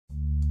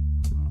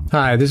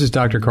Hi, this is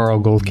Dr.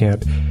 Carl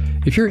Goldkamp.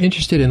 If you're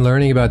interested in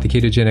learning about the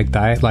ketogenic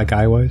diet like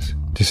I was,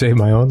 to save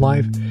my own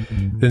life,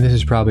 then this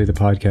is probably the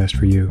podcast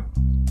for you.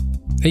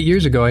 8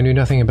 years ago, I knew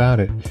nothing about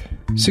it.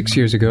 6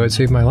 years ago, it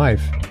saved my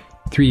life.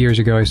 3 years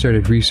ago, I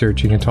started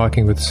researching and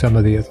talking with some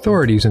of the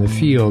authorities in the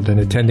field and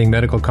attending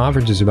medical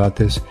conferences about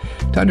this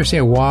to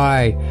understand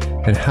why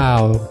and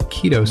how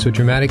keto so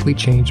dramatically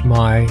changed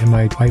my and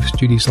my wife's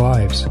Judy's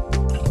lives.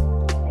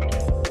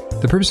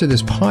 The purpose of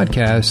this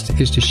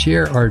podcast is to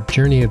share our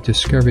journey of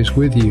discoveries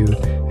with you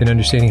and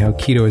understanding how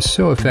keto is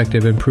so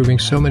effective in improving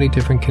so many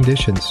different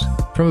conditions,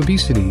 from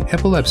obesity,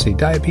 epilepsy,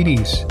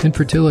 diabetes,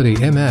 infertility,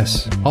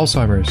 MS,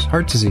 Alzheimer's,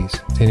 heart disease,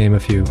 to name a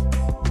few.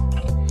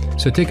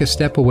 So take a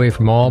step away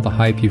from all the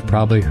hype you've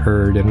probably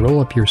heard and roll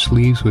up your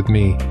sleeves with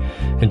me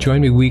and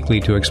join me weekly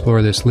to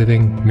explore this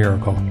living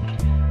miracle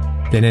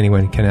that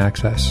anyone can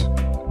access.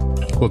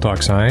 We'll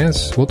talk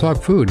science, we'll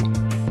talk food.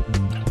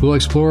 We'll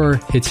explore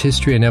its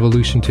history and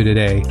evolution to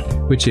today,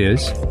 which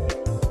is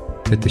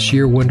that the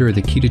sheer wonder of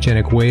the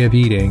ketogenic way of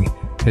eating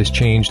has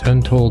changed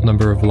untold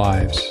number of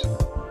lives,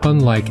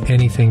 unlike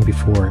anything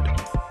before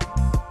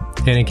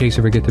it. And in case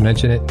I forget to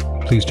mention it,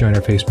 please join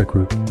our Facebook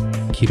group,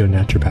 Keto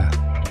Naturopath.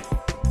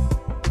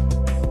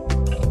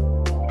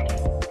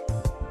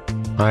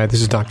 Hi,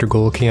 this is Dr.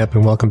 Goldkamp,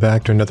 and welcome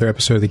back to another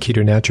episode of the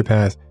Keto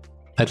Naturopath.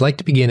 I'd like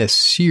to begin a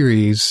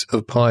series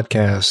of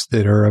podcasts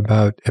that are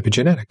about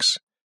epigenetics.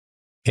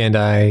 And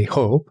I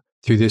hope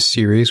through this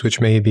series,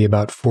 which may be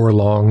about 4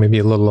 long, maybe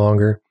a little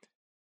longer,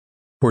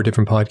 4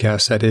 different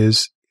podcasts, that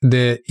is,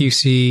 that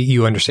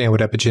you understand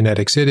what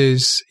epigenetics it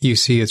is, you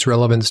see its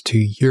relevance to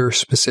your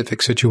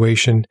specific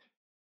situation,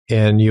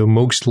 and you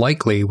most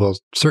likely will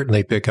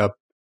certainly pick up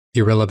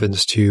the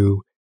relevance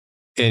to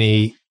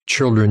any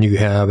children you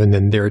have and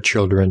then their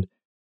children,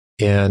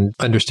 and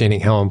understanding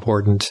how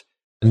important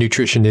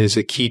nutrition is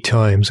at key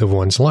times of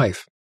one's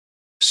life.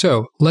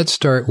 So let's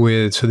start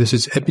with, this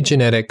is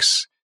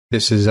epigenetics.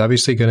 This is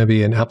obviously going to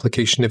be an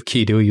application of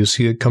keto. You'll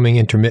see it coming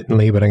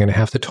intermittently, but I'm going to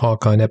have to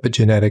talk on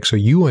epigenetics so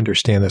you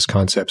understand this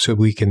concept so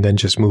we can then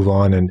just move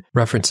on and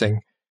referencing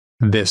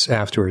this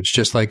afterwards.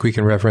 Just like we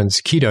can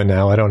reference keto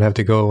now, I don't have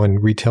to go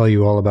and retell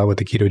you all about what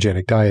the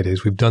ketogenic diet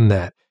is. We've done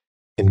that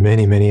in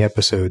many, many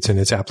episodes and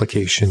its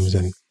applications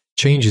and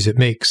changes it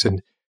makes in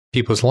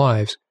people's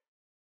lives.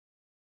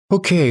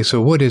 Okay,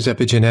 so what is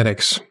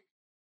epigenetics?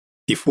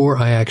 Before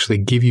I actually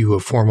give you a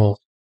formal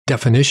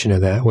definition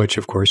of that, which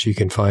of course you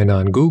can find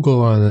on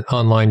Google or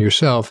online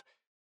yourself,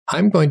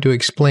 I'm going to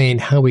explain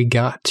how we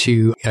got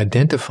to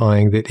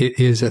identifying that it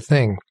is a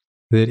thing,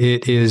 that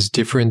it is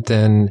different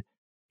than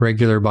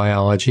regular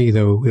biology,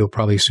 though it'll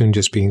probably soon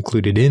just be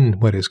included in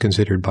what is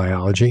considered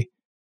biology.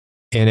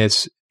 And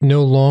it's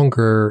no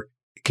longer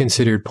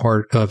considered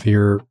part of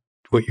your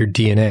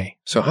DNA.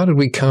 So how did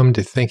we come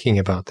to thinking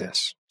about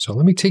this? So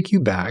let me take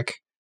you back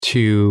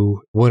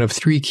to one of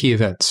 3 key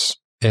events.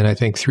 And I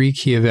think 3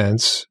 key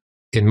events,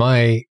 in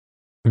my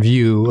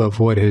view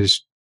of what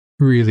has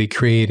really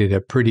created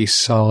a pretty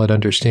solid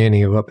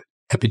understanding of what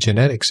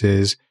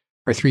epigenetics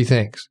are 3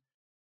 things.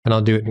 And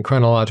I'll do it in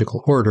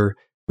chronological order,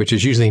 which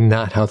is usually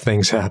not how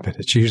things happen.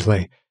 It's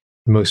usually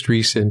the most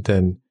recent,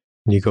 and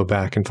you go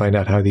back and find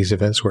out how these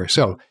events were.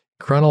 So,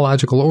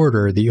 chronological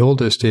order, the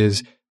oldest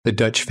is the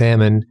Dutch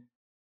famine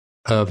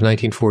of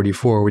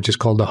 1944, which is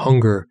called the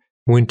Hunger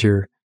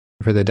Winter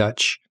for the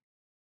Dutch,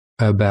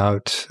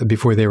 about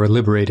before they were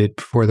liberated,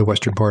 before the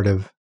western part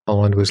of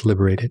Holland was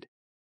liberated.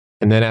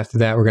 And then after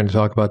that, we're going to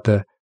talk about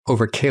the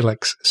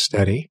Over-Calyx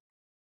study.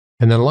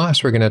 And then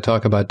last, we're going to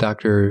talk about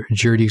Dr.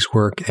 Jurdy's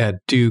work at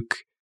Duke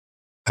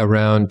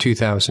around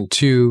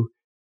 2002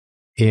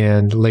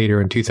 and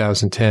later in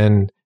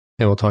 2010.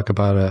 And we'll talk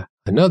about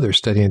another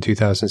study in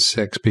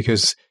 2006,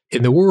 because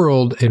in the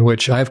world in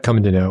which I've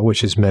come to know,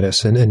 which is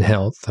medicine and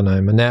health, and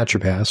I'm a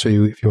naturopath, so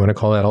if you want to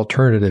call that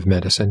alternative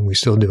medicine, we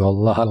still do a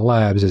lot of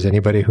labs, as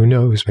anybody who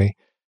knows me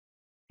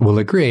will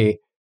agree.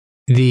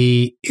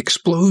 The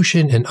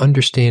explosion and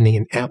understanding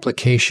and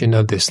application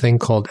of this thing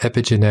called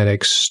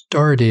epigenetics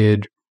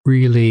started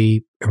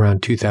really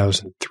around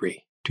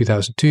 2003,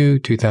 2002,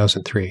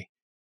 2003.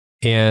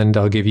 And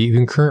I'll give you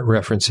even current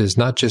references,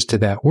 not just to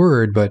that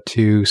word, but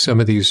to some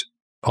of these,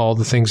 all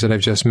the things that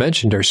I've just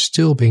mentioned are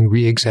still being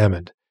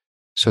re-examined.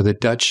 So the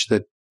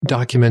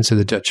documents of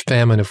the Dutch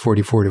famine of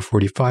 44 to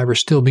 45 are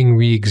still being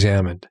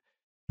re-examined.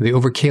 The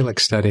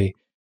Over-Calyx study,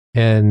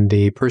 and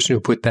the person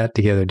who put that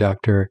together,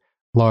 Dr.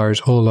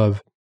 Lars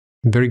Olav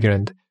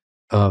Berggren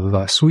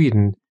of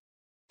Sweden,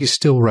 he's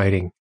still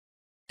writing.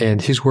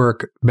 And his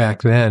work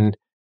back then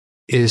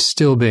is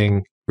still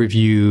being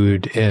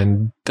reviewed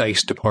and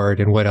diced apart,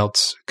 and what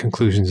else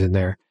conclusions in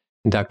there.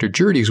 And Dr.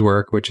 Jurdy's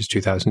work, which is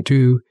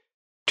 2002,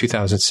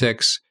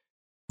 2006,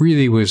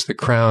 really was the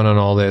crown on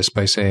all this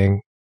by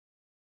saying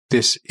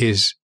this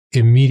is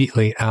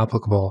immediately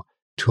applicable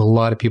to a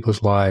lot of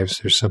people's lives.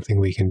 There's something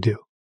we can do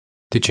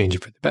to change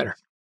it for the better.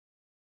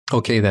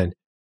 Okay, then,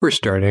 we're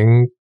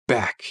starting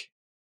back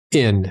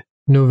in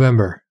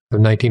November of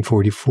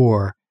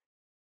 1944.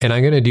 And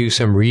I'm going to do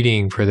some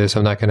reading for this.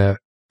 I'm not going to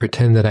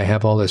pretend that I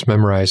have all this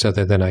memorized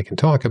other than I can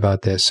talk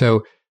about this.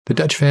 So the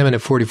Dutch famine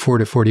of 44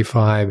 to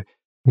 45,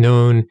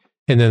 known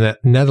in the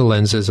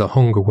Netherlands as a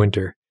Hunger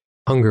Winter,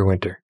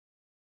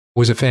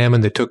 was a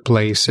famine that took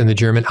place in the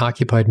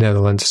German-occupied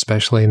Netherlands,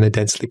 especially in the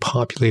densely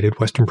populated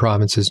western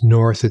provinces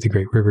north of the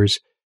Great Rivers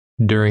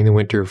during the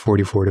winter of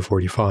 44 to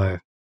 45.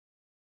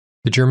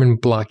 The German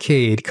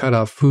blockade cut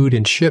off food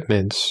and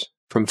shipments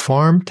from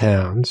farm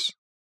towns.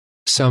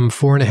 Some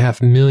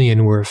 4.5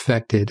 million were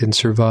affected and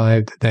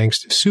survived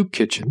thanks to soup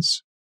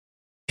kitchens,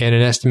 and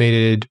an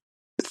estimated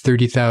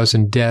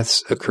 30,000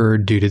 deaths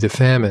occurred due to the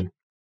famine.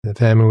 The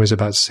famine was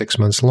about 6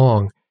 months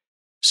long.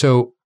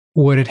 So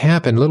what had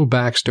happened, little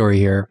backstory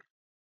here,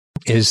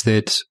 is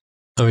that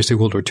obviously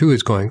World War II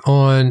is going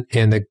on,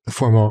 and the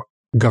former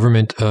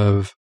government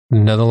of the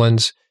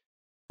Netherlands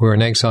were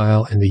in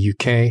exile in the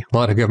UK. A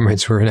lot of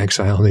governments were in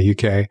exile in the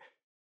UK.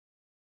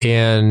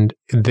 And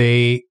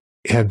they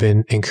have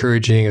been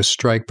encouraging a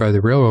strike by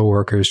the railroad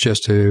workers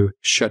just to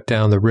shut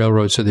down the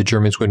railroad so the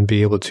Germans wouldn't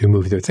be able to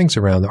move their things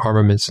around, their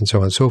armaments and so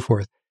on and so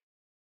forth.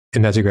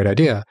 And that's a great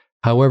idea.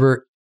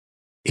 However,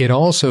 it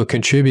also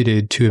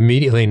contributed to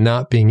immediately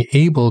not being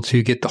able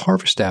to get the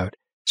harvest out.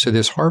 So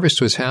this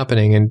harvest was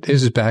happening, and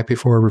this is back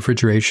before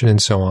refrigeration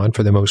and so on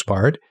for the most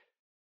part,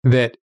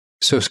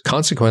 so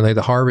consequently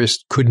the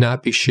harvest could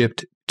not be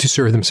shipped to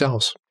serve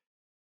themselves.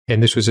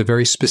 And this was a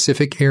very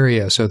specific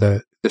area. So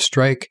the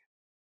strike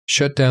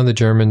shut down the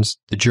Germans.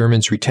 The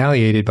Germans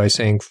retaliated by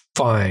saying,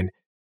 fine,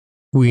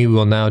 we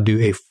will now do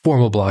a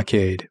formal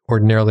blockade.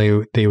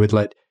 Ordinarily, they would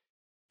let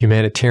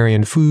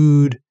humanitarian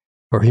food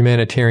or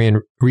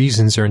humanitarian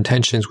reasons or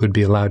intentions would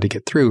be allowed to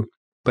get through.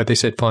 But they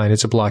said, fine,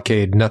 it's a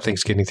blockade.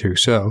 Nothing's getting through.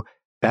 So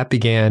that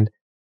began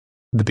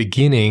the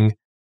beginning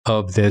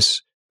of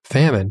this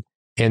famine.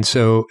 And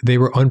so they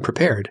were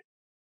unprepared,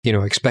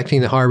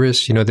 expecting the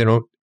harvest. They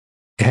don't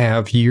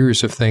have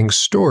years of things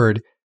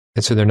stored.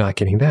 And so they're not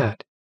getting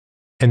that.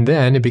 And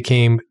then it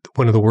became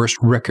one of the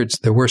worst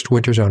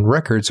winters on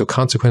record. So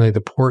consequently,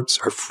 the ports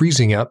are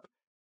freezing up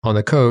on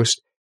the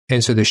coast.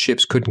 And so the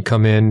ships couldn't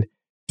come in,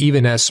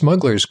 even as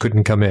smugglers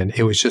couldn't come in.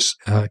 It was just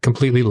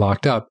completely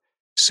locked up.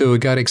 So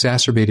it got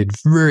exacerbated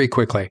very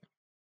quickly.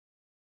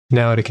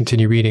 Now to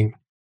continue reading.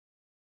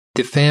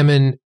 The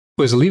famine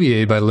was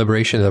alleviated by the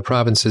liberation of the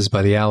provinces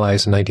by the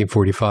Allies in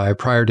 1945.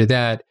 Prior to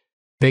that,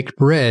 baked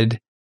bread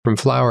from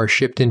flour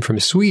shipped in from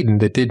Sweden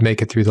that did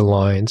make it through the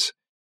lines,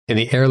 and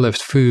the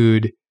airlift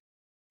food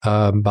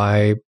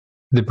by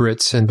the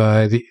Brits and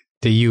by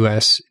the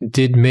U.S.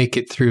 did make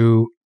it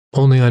through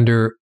only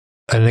under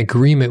an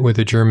agreement with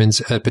the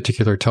Germans at a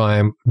particular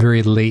time,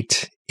 very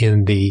late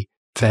in the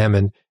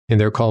famine, and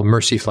they're called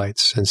mercy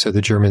flights. And so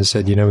the Germans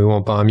said, we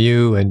won't bomb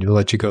you, and we'll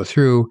let you go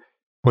through,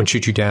 won't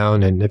shoot you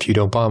down, and if you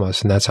don't bomb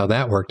us. And that's how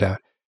that worked out.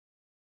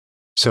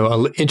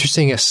 So an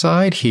interesting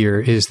aside here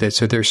is that,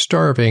 so they're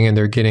starving, and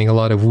they're getting a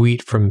lot of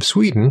wheat from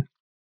Sweden.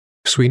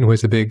 Sweden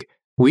was the big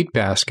wheat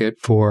basket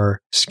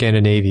for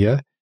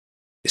Scandinavia.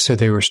 So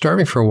they were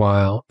starving for a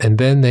while, and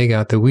then they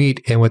got the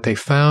wheat. And what they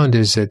found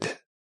is that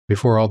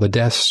before all the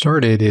deaths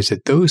started, is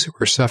that those that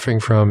were suffering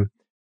from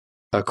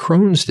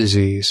Crohn's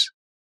disease,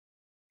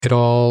 it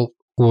all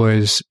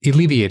was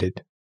alleviated.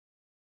 It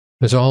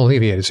was all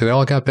alleviated. So they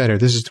all got better.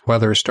 This is while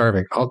they were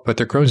starving. But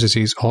their Crohn's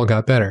disease all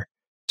got better.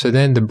 So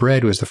then the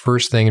bread was the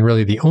first thing, and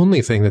really the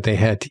only thing that they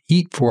had to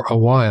eat for a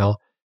while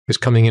was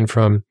coming in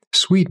from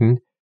Sweden,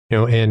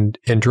 and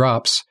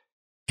drops,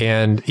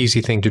 and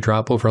easy thing to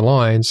drop over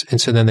lines.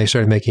 And so then they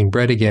started making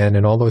bread again,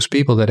 and all those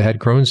people that had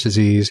Crohn's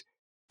disease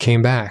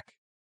came back.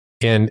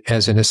 And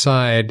as an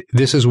aside,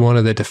 this is one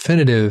of the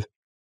definitive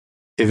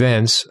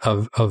events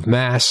of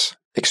mass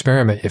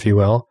experiment, if you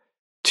will,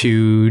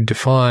 to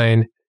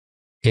define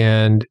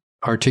and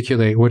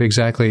articulate what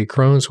exactly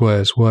Crohn's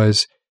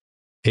was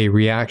a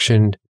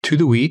reaction to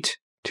the wheat,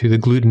 to the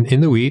gluten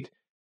in the wheat.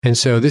 And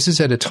so this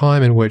is at a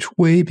time in which,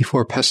 way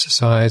before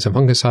pesticides and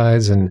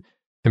fungicides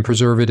and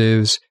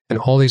preservatives and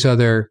all these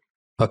other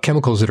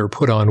chemicals that are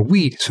put on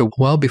wheat, so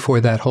well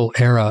before that whole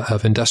era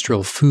of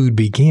industrial food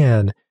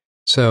began.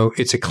 So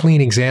it's a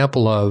clean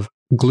example of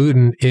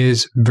gluten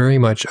is very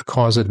much a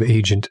causative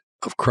agent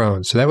of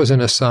Crohn's. So that was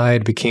an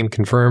aside, became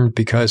confirmed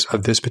because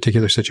of this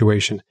particular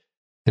situation.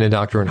 And a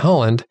doctor in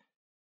Holland,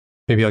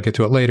 maybe I'll get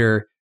to it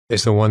later,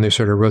 is the one who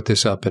sort of wrote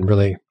this up and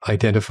really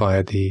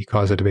identified the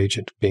causative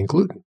agent being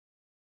gluten.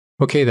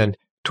 Okay, then,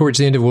 towards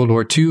the end of World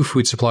War II,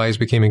 food supplies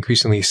became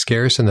increasingly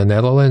scarce in the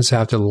Netherlands.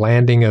 After the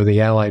landing of the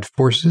Allied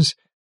forces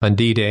on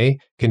D-Day,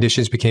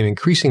 conditions became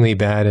increasingly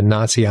bad in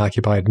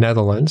Nazi-occupied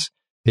Netherlands.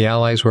 The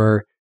Allies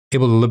were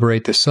able to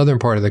liberate the southern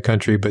part of the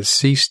country, but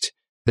ceased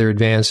their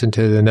advance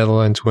into the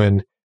Netherlands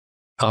when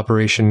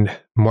Operation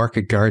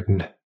Market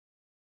Garden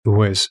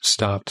was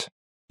stopped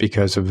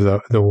because of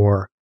the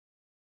war.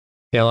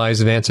 The Allies'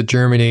 advance to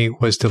Germany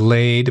was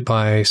delayed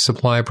by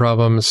supply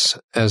problems,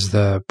 as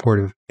the port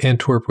of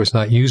Antwerp was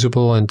not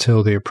usable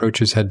until the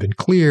approaches had been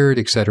cleared,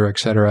 etc.,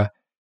 etc.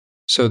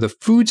 So the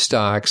food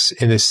stocks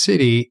in the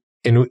city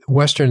in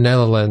western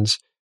Netherlands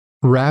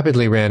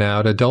rapidly ran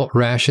out. Adult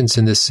rations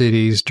in the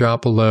cities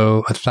dropped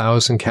below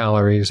 1,000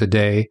 calories a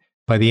day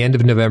by the end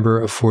of November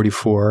of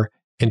 44,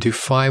 into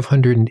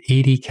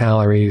 580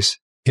 calories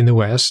in the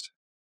West,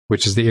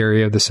 which is the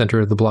area of the center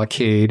of the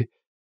blockade,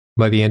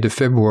 by the end of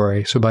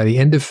February. So by the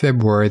end of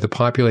February, the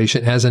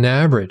population, as an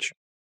average,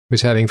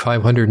 was having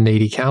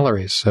 580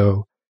 calories.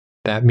 So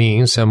that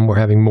means some were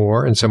having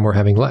more and some were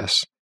having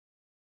less.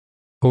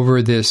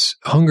 Over this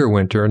hunger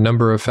winter, a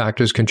number of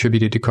factors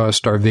contributed to cause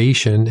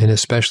starvation in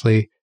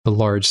especially the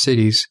large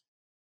cities.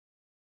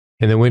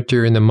 In the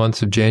winter in the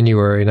months of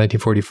January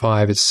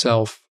 1945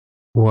 itself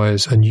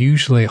was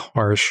unusually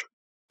harsh,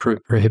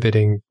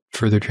 prohibiting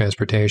further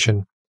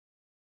transportation.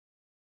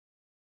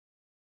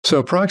 So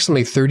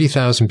approximately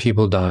 30,000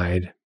 people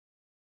died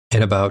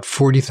and about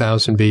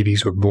 40,000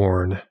 babies were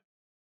born.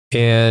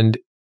 And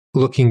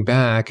looking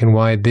back and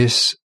why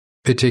this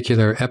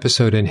particular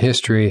episode in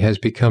history has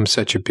become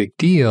such a big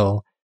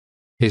deal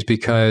is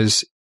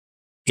because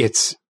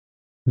it's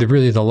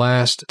really the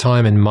last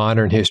time in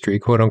modern history,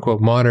 quote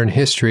unquote, modern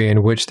history,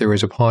 in which there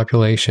was a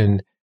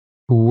population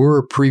who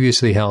were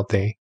previously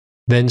healthy,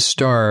 then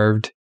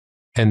starved,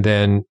 and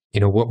then,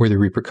 what were the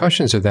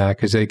repercussions of that?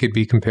 Because they could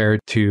be compared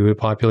to a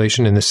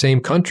population in the same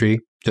country,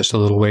 just a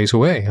little ways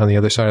away on the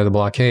other side of the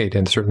blockade,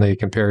 and certainly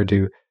compared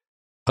to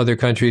other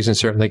countries, and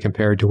certainly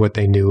compared to what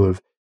they knew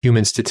of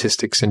human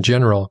statistics in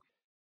general.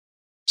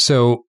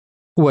 So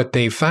what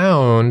they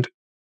found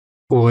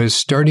was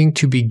starting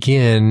to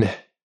begin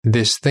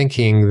this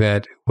thinking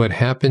that what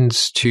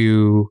happens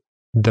to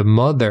the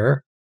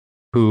mother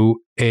who,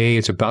 A,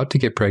 is about to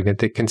get pregnant,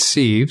 that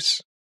conceives,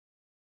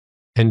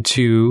 and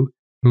two,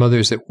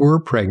 mothers that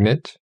were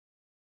pregnant,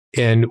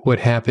 and what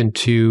happened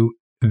to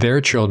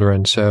their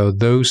children, so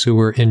those who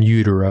were in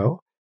utero,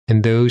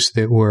 and those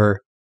that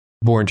were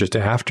born just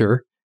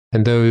after,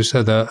 and those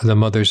are the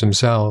mothers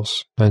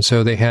themselves. And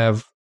so they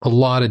have a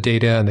lot of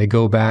data, and they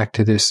go back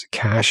to this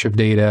cache of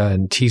data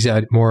and tease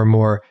out more and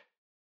more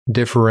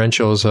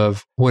differentials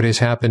of what has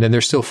happened, and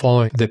they're still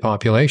following the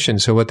population.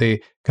 So what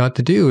they got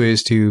to do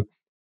is to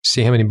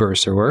see how many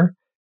births there were,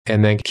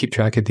 and then keep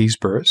track of these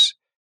births.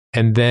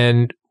 And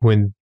then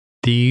when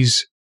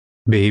these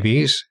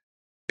babies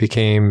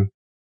became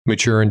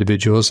mature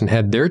individuals and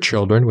had their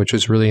children, which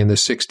was really in the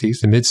 60s,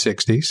 the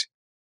mid-60s,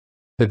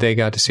 that they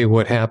got to see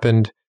what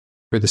happened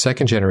for the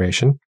second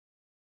generation,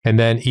 and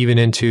then even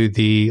into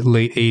the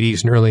late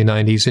 80s and early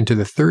 90s into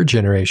the third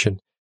generation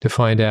to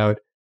find out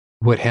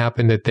what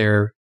happened that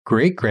their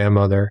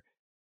great-grandmother,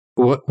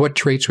 what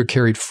traits were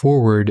carried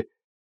forward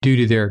due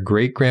to their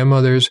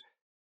great-grandmothers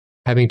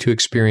having to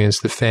experience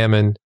the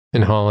famine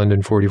in Holland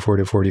in 44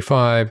 to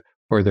 45,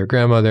 or their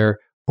grandmother,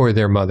 or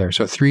their mother.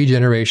 So 3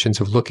 generations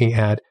of looking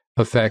at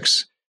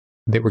effects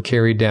that were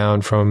carried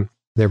down from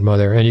their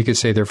mother. And you could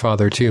say their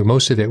father too.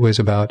 Most of it was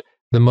about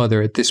the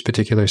mother at this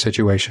particular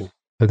situation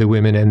of the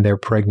women and their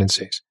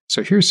pregnancies.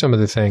 So here's some of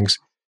the things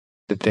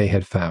that they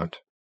had found.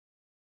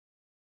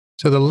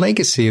 So the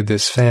legacy of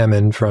this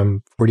famine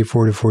from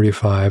 44 to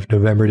 45,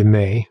 November to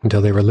May,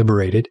 until they were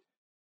liberated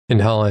in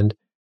Holland,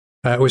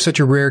 was such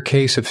a rare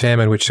case of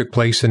famine which took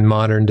place in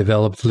modern,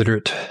 developed,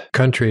 literate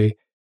country,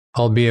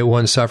 albeit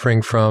one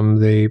suffering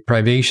from the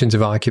privations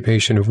of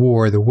occupation of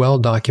war. The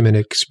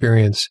well-documented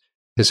experience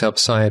has helped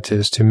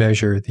scientists to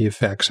measure the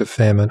effects of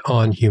famine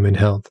on human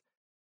health.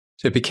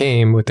 So it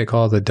became what they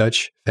call the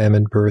Dutch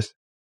Famine Birth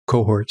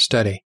Cohort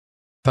Study.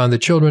 Found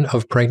that children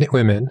of pregnant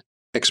women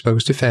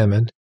exposed to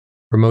famine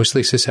were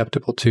mostly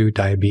susceptible to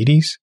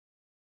diabetes,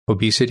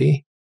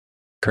 obesity,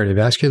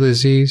 cardiovascular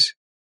disease,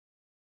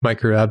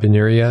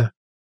 microalbuminuria,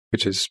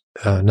 which is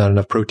not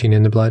enough protein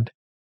in the blood.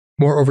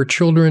 Moreover,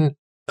 children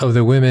of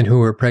the women who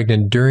were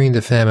pregnant during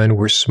the famine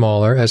were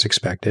smaller, as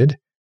expected.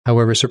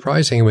 However,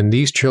 surprisingly, when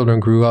these children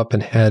grew up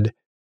and had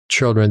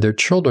children, their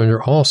children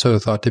are also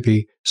thought to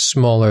be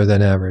smaller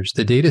than average.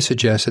 The data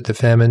suggests that the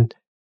famine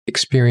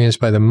experienced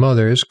by the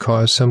mothers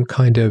caused some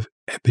kind of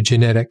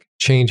epigenetic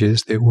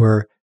changes that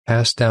were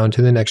passed down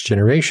to the next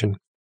generation.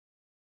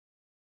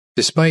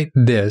 Despite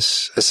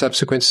this, a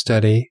subsequent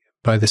study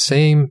by the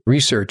same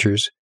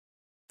researchers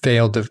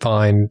failed to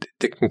find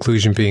the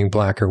conclusion being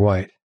black or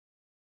white.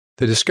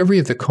 The discovery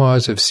of the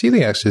cause of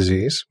celiac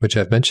disease, which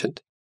I've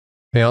mentioned,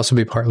 may also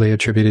be partly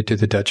attributed to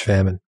the Dutch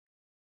famine.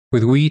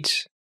 With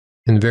wheat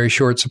in very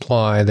short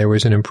supply, there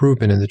was an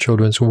improvement in the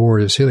children's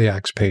ward of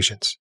celiac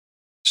patients.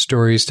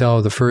 Stories tell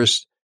of the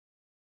first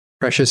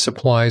precious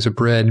supplies of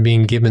bread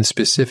being given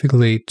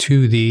specifically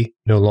to the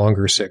no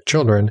longer sick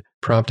children,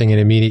 prompting an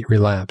immediate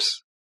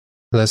relapse.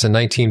 Thus, in the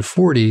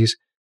 1940s,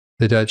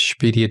 the Dutch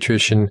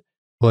pediatrician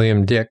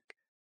William Dick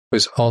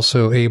was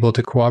also able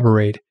to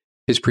corroborate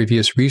his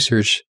previous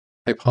research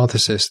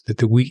hypothesis that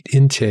the wheat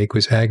intake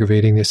was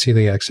aggravating the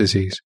celiac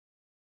disease.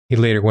 He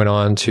later went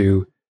on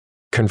to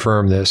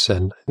confirm this,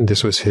 and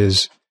this was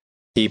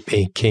he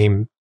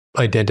became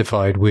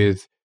identified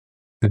with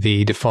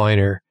the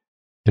definer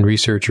and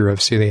researcher of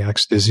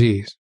celiac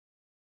disease.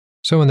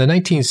 So in the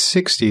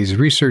 1960s,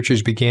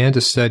 researchers began to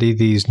study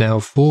these now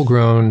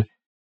full-grown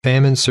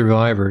famine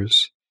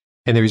survivors,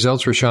 and the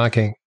results were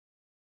shocking.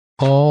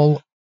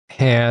 All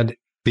had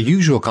the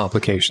usual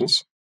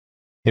complications,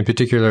 in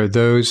particular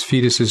those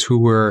fetuses who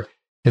were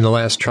in the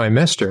last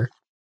trimester,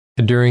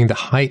 during the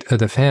height of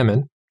the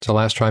famine, so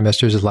last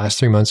trimester is the last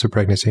 3 months of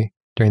pregnancy,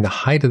 during the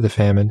height of the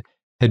famine,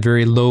 had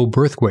very low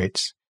birth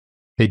weights.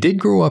 They did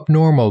grow up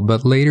normal,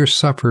 but later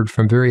suffered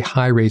from very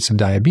high rates of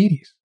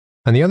diabetes.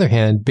 On the other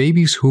hand,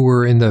 babies who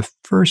were in the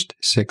first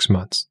 6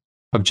 months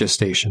of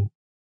gestation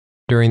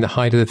during the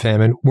height of the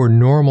famine were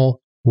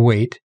normal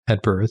weight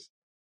at birth,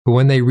 but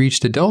when they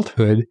reached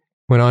adulthood,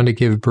 went on to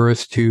give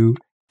birth to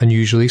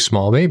unusually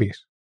small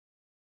babies.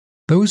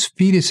 Those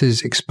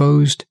fetuses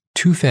exposed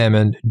to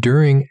famine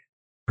during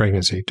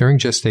pregnancy, during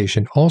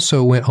gestation,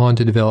 also went on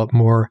to develop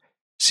more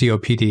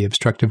COPD,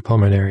 obstructive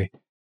pulmonary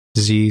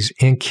disease,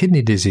 and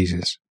kidney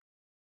diseases.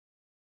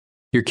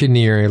 Your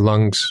kidney or your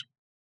lungs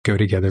go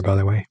together, by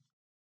the way.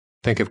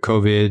 Think of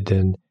COVID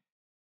and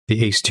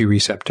the ACE2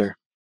 receptor,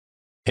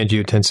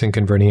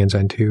 angiotensin-converting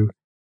enzyme 2.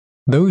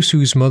 Those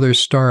whose mothers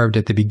starved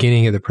at the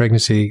beginning of the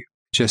pregnancy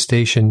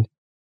gestation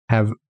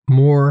have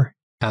more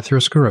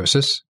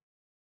atherosclerosis,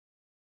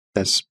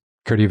 that's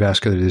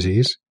cardiovascular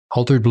disease,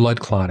 altered blood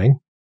clotting,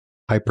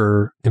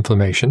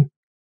 hyperinflammation,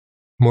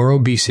 more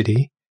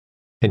obesity,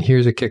 and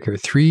here's a kicker,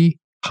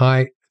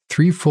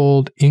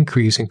 threefold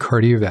increase in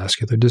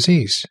cardiovascular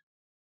disease.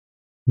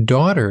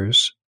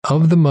 Daughters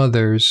of the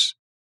mothers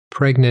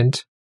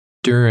pregnant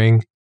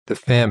during the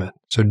famine,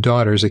 so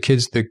daughters,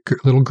 the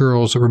little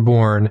girls that were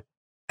born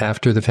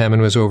after the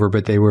famine was over,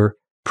 but they were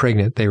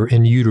pregnant, they were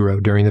in utero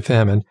during the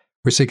famine,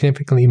 were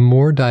significantly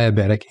more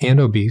diabetic and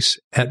obese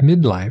at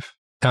midlife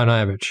on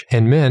average,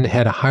 and men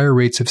had higher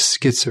rates of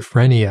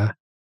schizophrenia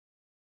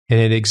and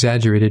an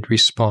exaggerated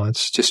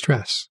response to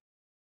stress.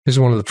 This is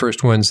one of the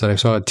first ones that I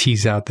saw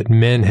tease out that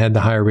men had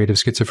the higher rate of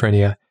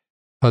schizophrenia.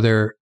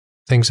 Other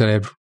things that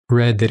I've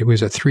read that it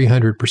was a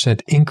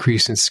 300%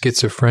 increase in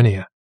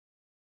schizophrenia.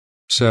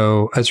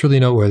 So that's really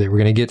noteworthy. We're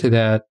going to get to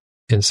that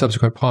in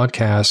subsequent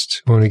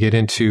podcasts when we get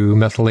into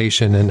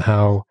methylation and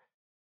how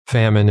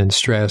famine and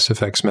stress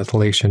affects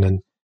methylation. And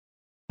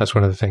that's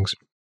one of the things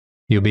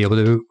you'll be able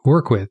to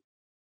work with.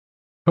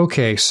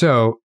 Okay,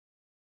 so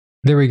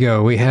there we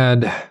go. We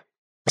had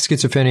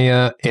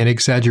schizophrenia and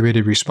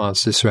exaggerated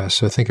response to stress.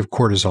 So think of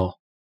cortisol.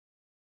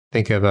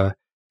 Think of a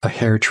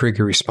hair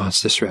trigger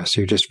response to stress.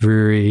 You're just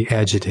very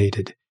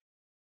agitated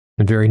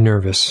and very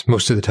nervous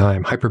most of the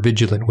time.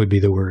 Hypervigilant would be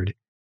the word.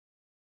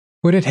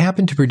 What had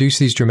happened to produce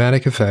these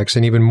dramatic effects,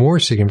 and even more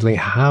significantly,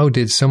 how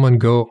did some of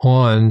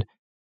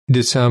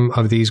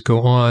these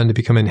go on to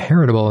become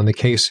inheritable in the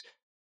case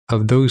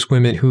of those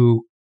women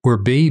who were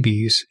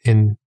babies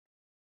in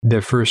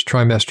the first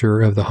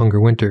trimester of the hunger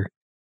winter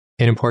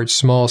and impart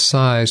small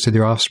size to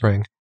their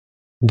offspring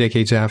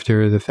decades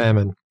after the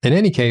famine? In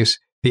any case,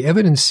 the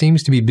evidence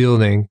seems to be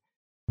building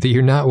that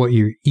you're not what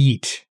you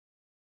eat,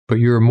 but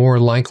you're more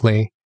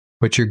likely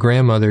what your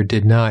grandmother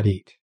did not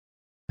eat.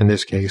 In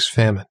this case,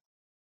 famine.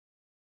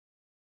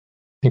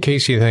 In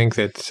case you think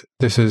that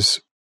this is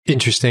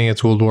interesting,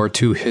 it's World War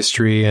II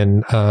history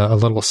and a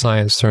little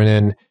science thrown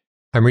in,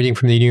 I'm reading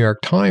from the New York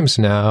Times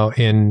now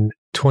in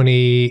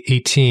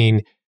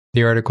 2018.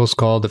 The article is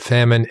called "The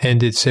Famine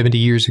Ended 70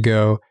 Years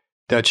Ago.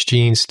 Dutch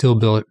Genes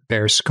Still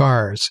Bear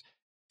Scars."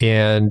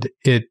 And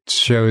it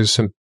shows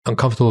some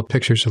uncomfortable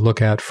pictures to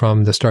look at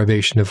from the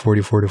starvation of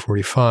 44 to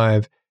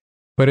 45.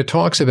 But it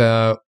talks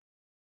about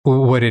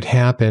what had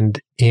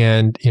happened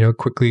and,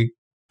 quickly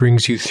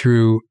brings you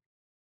through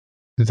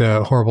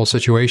the horrible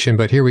situation.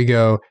 But here we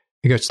go.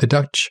 Because the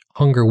Dutch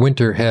hunger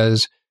winter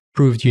has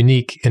proved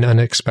unique in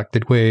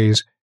unexpected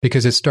ways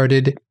because it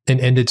started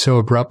and ended so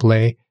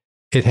abruptly.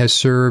 It has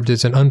served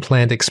as an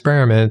unplanned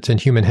experiment in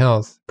human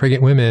health.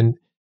 Pregnant women,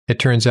 it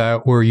turns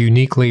out, were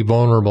uniquely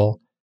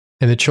vulnerable,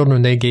 and the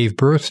children they gave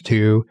birth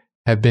to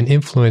have been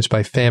influenced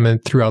by famine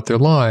throughout their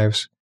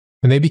lives.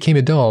 When they became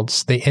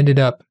adults, they ended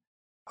up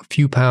a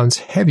few pounds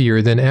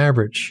heavier than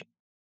average.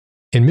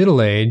 In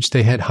middle age,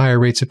 they had higher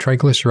rates of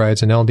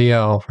triglycerides and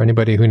LDL. For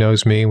anybody who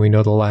knows me, we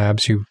know the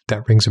labs,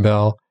 that rings a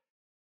bell.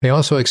 They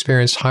also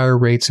experienced higher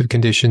rates of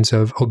conditions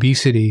of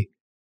obesity,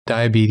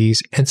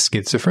 diabetes, and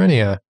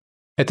schizophrenia.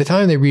 At the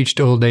time they reached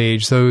old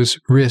age, those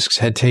risks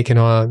had taken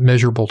a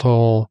measurable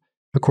toll.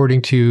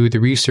 According to the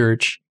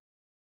research,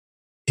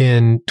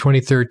 in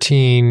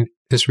 2013,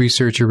 this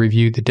researcher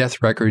reviewed the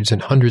death records in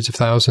hundreds of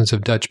thousands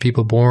of Dutch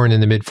people born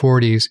in the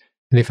mid-40s,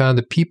 and they found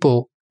that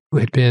people who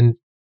had been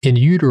in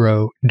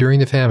utero during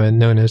the famine,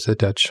 known as the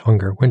Dutch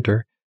Hunger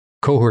Winter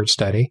cohort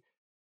study,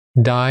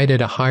 died at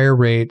a higher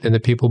rate than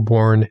the people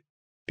born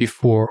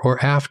before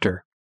or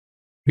after.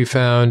 We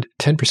found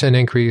 10%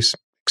 increase,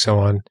 so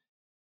on.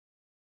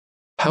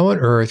 How on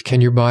earth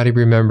can your body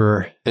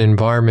remember an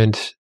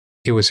environment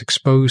it was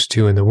exposed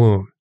to in the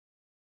womb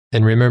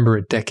and remember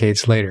it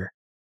decades later?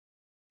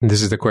 And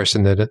this is the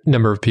question that a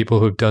number of people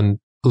who've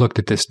looked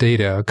at this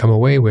data come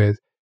away with.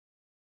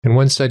 And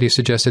one study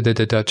suggested that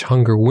the Dutch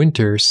hunger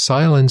winter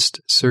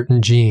silenced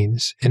certain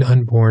genes in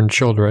unborn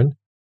children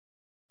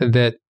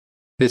that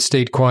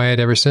stayed quiet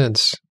ever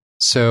since.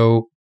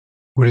 So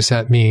what does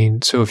that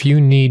mean? So if you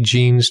need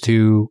genes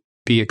to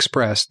be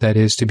expressed, that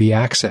is to be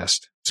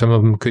accessed, some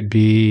of them could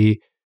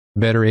be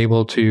better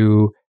able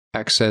to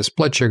access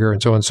blood sugar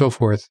and so on and so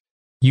forth,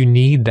 you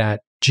need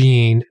that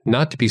gene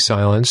not to be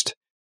silenced,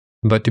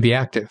 but to be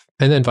active,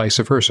 and then vice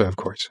versa, of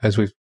course, as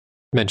we've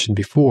mentioned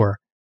before.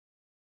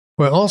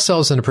 While all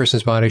cells in a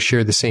person's body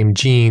share the same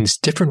genes,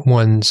 different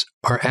ones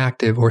are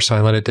active or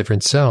silent at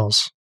different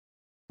cells.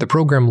 The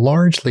program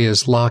largely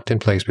is locked in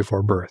place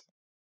before birth.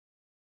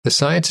 The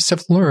scientists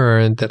have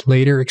learned that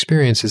later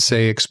experiences,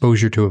 say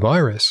exposure to a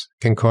virus,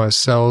 can cause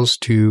cells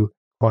to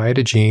quiet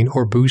a gene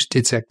or boost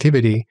its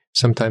activity,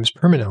 sometimes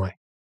permanently.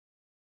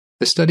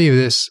 The study of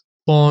this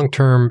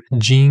long-term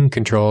gene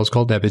control is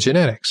called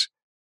epigenetics.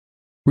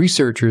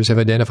 Researchers have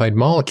identified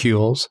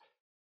molecules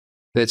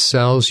that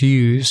cells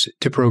use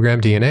to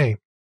program DNA.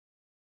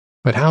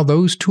 But how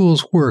those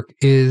tools work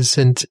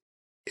isn't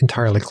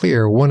entirely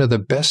clear. One of the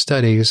best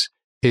studies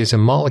is a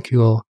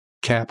molecule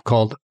cap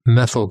called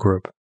methyl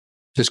group.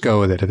 Just go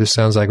with it. If this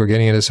sounds like we're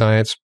getting into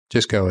science,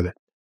 just go with it.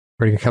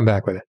 We're going to come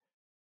back with it.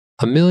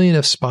 1 million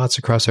of spots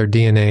across our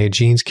DNA,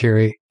 genes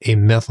carry a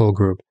methyl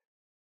group.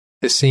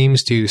 This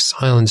seems to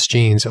silence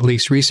genes. At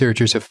least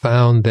researchers have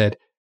found that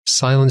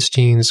silenced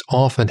genes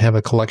often have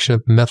a collection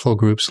of methyl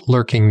groups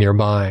lurking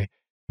nearby.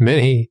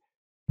 Many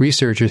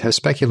researchers have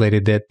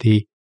speculated that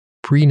the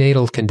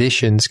prenatal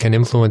conditions can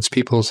influence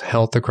people's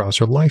health across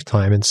their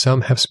lifetime, and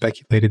some have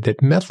speculated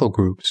that methyl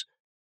groups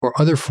or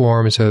other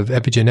forms of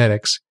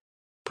epigenetics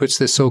puts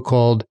the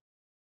so-called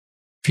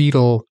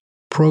fetal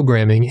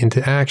programming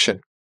into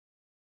action.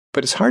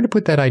 But it's hard to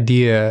put that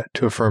idea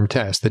to a firm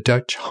test. The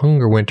Dutch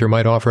hunger winter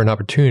might offer an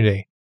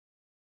opportunity.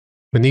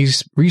 When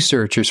these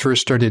researchers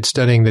first started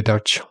studying the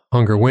Dutch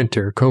hunger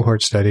winter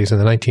cohort studies in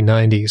the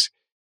 1990s,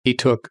 he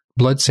took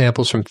blood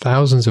samples from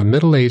thousands of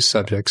middle-aged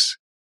subjects.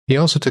 He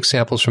also took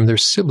samples from their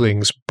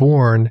siblings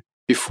born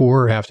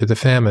before or after the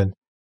famine.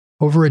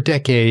 Over a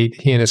decade,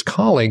 he and his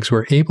colleagues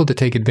were able to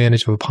take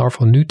advantage of a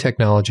powerful new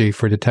technology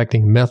for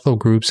detecting methyl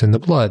groups in the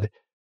blood.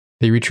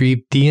 They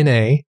retrieved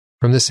DNA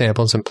from the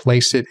samples and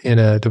placed it in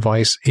a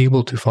device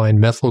able to find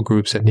methyl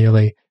groups at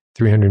nearly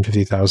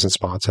 350,000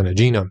 spots on a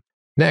genome.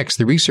 Next,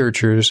 the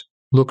researchers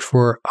looked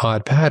for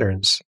odd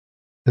patterns.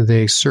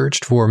 They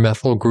searched for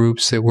methyl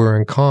groups that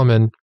were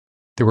common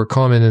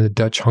in the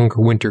Dutch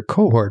hunger winter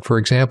cohort, for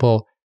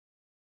example,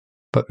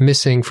 but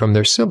missing from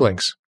their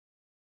siblings.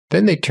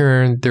 Then they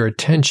turned their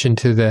attention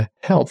to the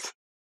health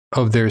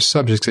of their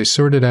subjects. They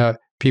sorted out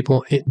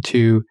people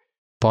into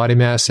body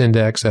mass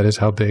index, that is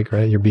how big,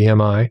 right, your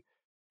BMI,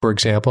 for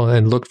example,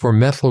 and looked for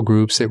methyl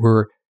groups that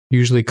were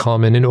usually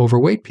common in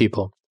overweight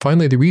people.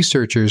 Finally, the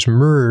researchers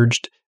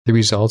merged the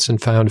results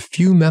and found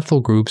few methyl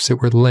groups that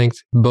were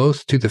linked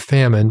both to the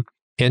famine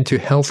and to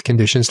health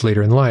conditions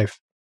later in life.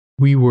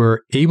 We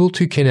were able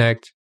to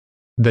connect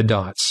the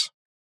dots.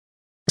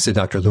 Said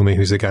Dr. Lumi,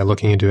 who's the guy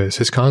looking into this.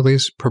 His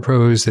colleagues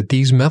proposed that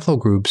these methyl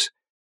groups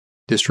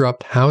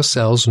disrupt how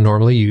cells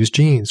normally use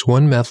genes.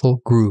 One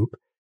methyl group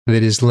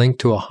that is linked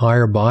to a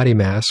higher body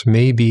mass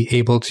may be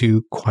able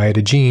to quiet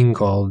a gene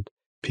called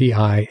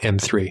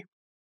PIM3.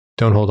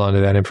 Don't hold on to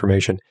that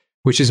information,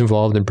 which is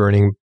involved in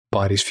burning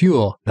body's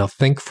fuel. Now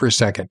think for a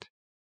second.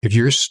 If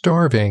you're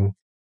starving,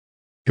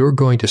 you're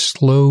going to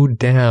slow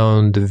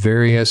down the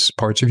various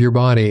parts of your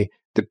body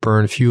that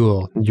burn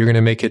fuel. You're going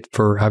to make it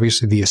for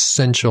obviously the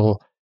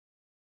essential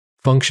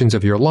functions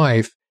of your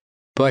life,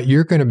 but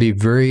you're going to be a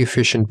very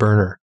efficient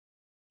burner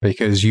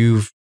because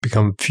you've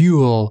become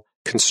fuel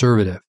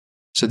conservative.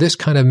 So this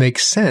kind of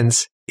makes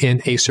sense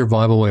in a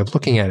survival way of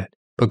looking at it.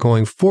 But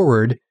going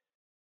forward,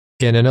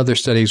 in other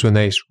studies, when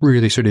they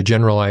really sort of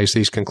generalize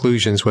these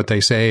conclusions, what they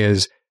say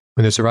is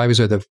when the survivors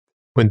are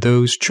when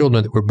those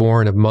children that were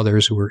born of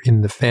mothers who were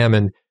in the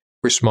famine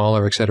were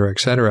smaller, et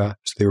cetera,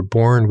 so they were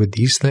born with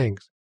these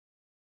things.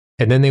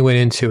 And then they went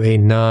into a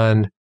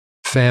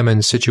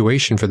non-famine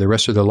situation for the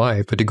rest of their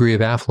life, a degree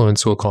of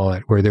affluence, we'll call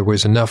it, where there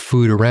was enough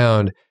food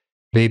around,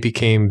 they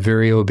became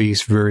very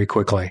obese very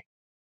quickly.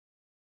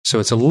 So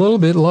it's a little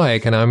bit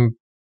like, and I'm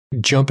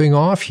jumping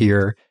off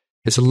here,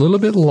 it's a little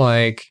bit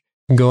like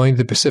going to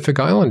the Pacific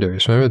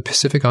Islanders. Remember, the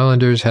Pacific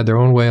Islanders had their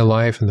own way of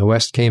life, and the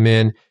West came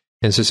in,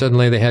 and so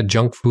suddenly they had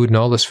junk food and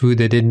all this food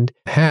they didn't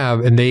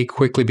have, and they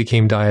quickly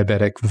became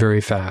diabetic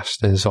very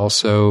fast. And there's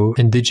also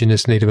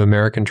indigenous Native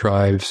American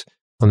tribes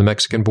on the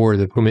Mexican border,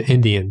 the Puma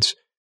Indians.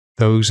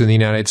 Those in the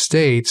United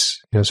States,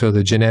 so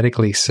the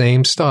genetically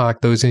same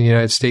stock, those in the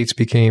United States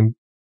became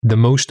the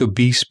most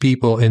obese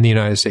people in the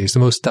United States, the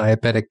most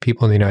diabetic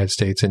people in the United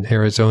States, in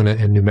Arizona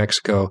and New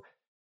Mexico,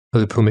 are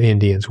the Puma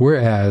Indians,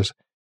 whereas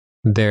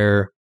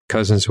their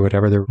cousins or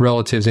whatever, their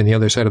relatives on the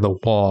other side of the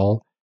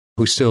wall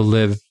who still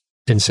live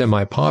in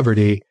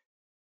semi-poverty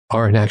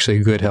are in actually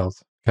good health.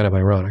 Kind of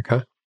ironic,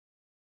 huh?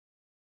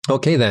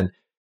 Okay, then.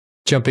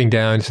 Jumping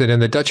down, said,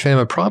 and the Dutch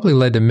famine probably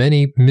led to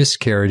many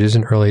miscarriages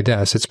and early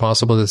deaths. It's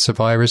possible that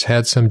survivors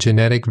had some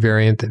genetic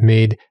variant that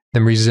made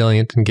them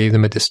resilient and gave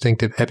them a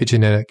distinctive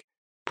epigenetic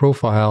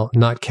profile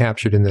not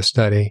captured in this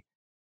study.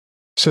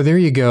 So there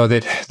you go.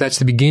 That's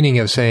the beginning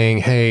of saying,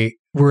 hey,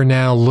 we're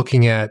now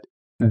looking at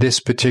this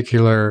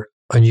particular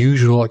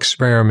unusual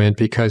experiment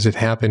because it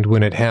happened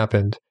when it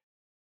happened.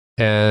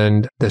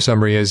 And the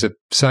summary is that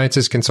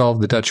scientists can solve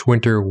the Dutch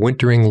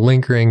wintering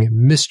lingering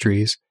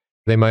mysteries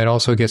They might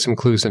also get some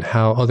clues on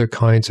how other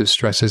kinds of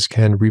stresses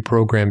can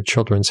reprogram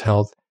children's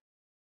health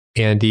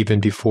and even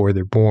before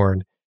they're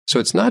born. So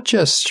it's not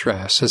just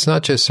stress. It's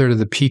not just sort of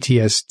the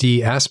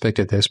PTSD aspect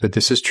of this, but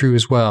this is true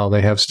as well.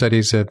 They have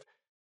studies of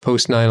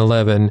post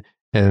 9/11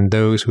 and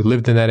those who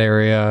lived in that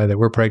area that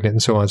were pregnant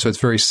and so on. So it's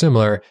very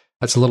similar.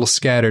 That's a little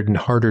scattered and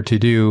harder to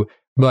do,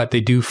 but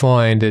they do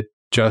find that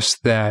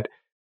just that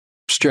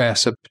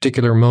stress, a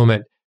particular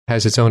moment,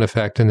 has its own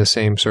effect in the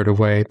same sort of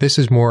way. This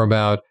is more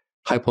about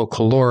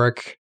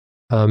hypocaloric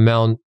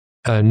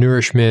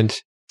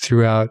malnourishment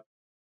throughout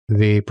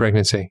the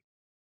pregnancy.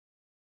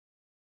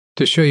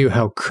 To show you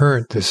how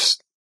current this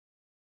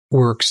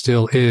work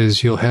still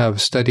is, you'll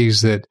have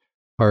studies that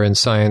are in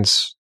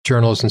science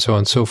journals and so on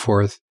and so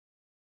forth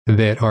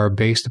that are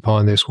based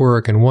upon this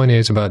work. And one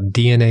is about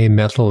DNA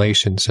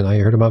methylation. So now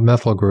you heard about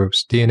methyl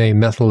groups. DNA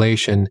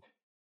methylation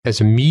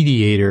as a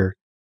mediator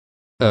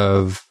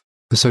of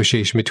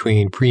association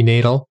between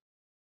prenatal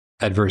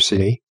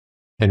adversity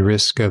and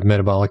risk of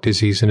metabolic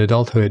disease in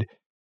adulthood.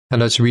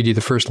 And let's read you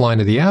the first line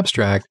of the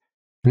abstract.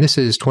 And this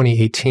is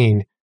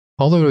 2018.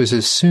 Although it was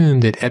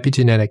assumed that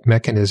epigenetic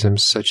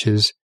mechanisms such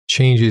as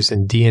changes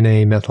in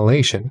DNA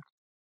methylation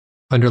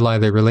underlie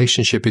the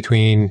relationship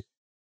between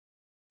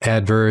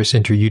adverse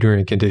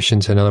intrauterine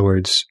conditions, in other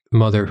words,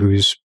 mother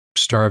who's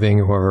starving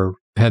or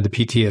had the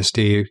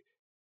PTSD,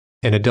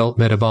 and adult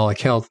metabolic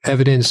health,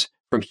 evidence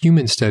from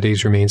human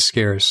studies remains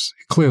scarce.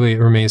 Clearly, it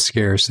remains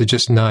scarce. There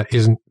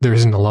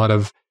isn't a lot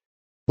of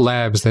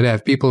labs that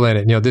have people in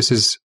it. You know, this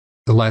is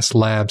the last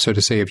lab, so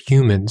to say, of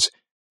humans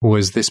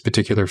was this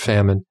particular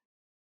famine,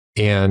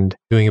 and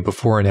doing it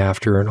before and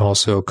after, and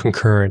also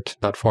concurrent,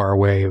 not far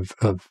away of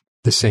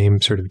the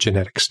same sort of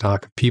genetic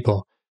stock of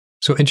people.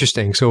 So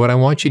interesting. So what I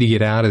want you to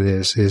get out of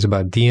this is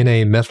about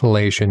DNA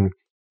methylation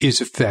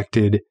is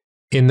affected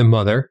in the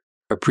mother,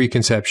 or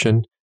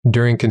preconception,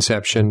 during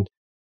conception,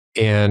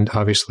 and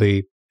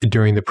obviously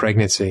during the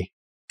pregnancy,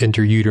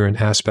 intrauterine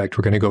aspect.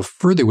 We're going to go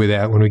further with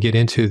that when we get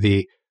into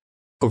the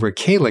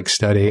over-calyx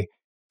study,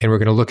 and we're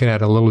going to look at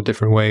it a little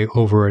different way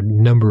over a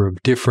number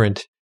of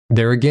different.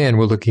 There again,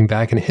 we're looking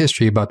back in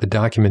history about the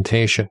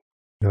documentation.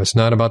 You know, it's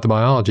not about the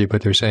biology,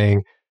 but they're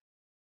saying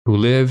who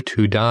lived,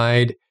 who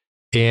died,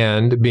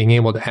 and being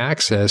able to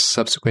access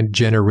subsequent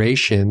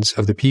generations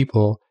of the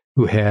people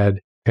who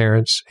had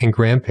parents and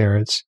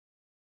grandparents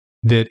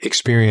that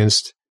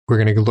experienced. We're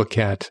going to look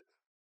at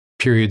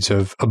periods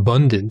of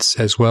abundance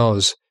as well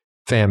as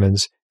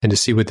famines, and to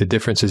see what the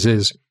differences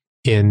is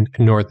in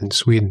northern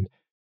Sweden.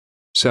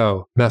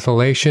 So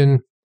methylation,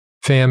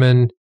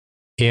 famine,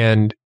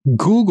 and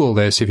Google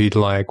this if you'd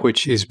like,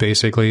 which is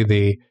basically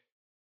the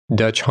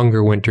Dutch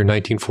hunger winter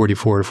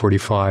 1944 to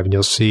 45, and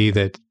you'll see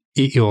that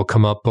it will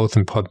come up both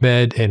in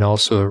PubMed and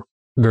also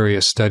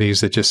various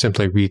studies that just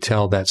simply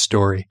retell that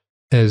story.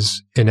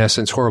 As, in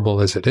essence,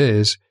 horrible as it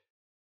is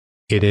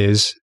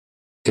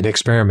an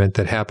experiment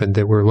that happened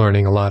that we're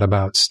learning a lot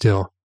about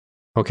still.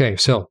 Okay,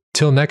 so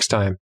till next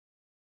time,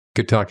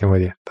 good talking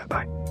with you.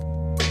 Bye-bye.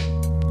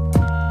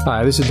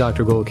 Hi, this is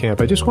Dr.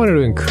 Goldkamp. I just wanted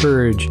to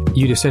encourage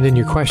you to send in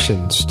your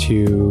questions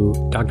to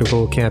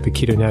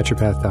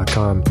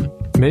drgoldkamp@ketonaturopath.com.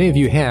 Many of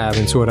you have,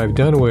 and so what I've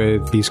done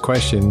with these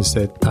questions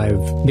that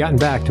I've gotten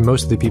back to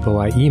most of the people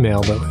I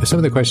email, but some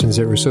of the questions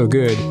that were so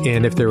good,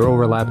 and if they were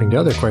overlapping to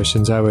other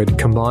questions, I would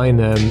combine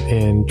them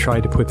and try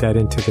to put that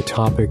into the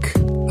topic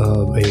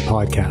of a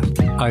podcast,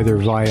 either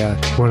via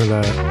one of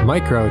the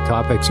micro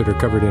topics that are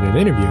covered in an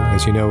interview.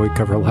 As you know, we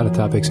cover a lot of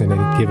topics in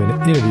any given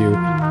interview,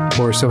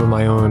 or some of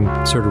my own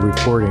sort of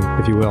reporting,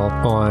 if you will,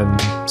 on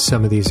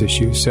some of these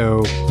issues.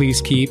 So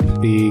please keep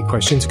the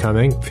questions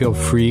coming. Feel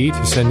free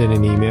to send in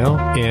an email,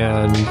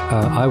 and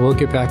I will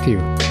get back to you.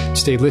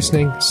 Stay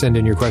listening, send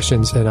in your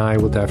questions, and I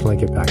will definitely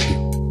get back to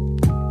you.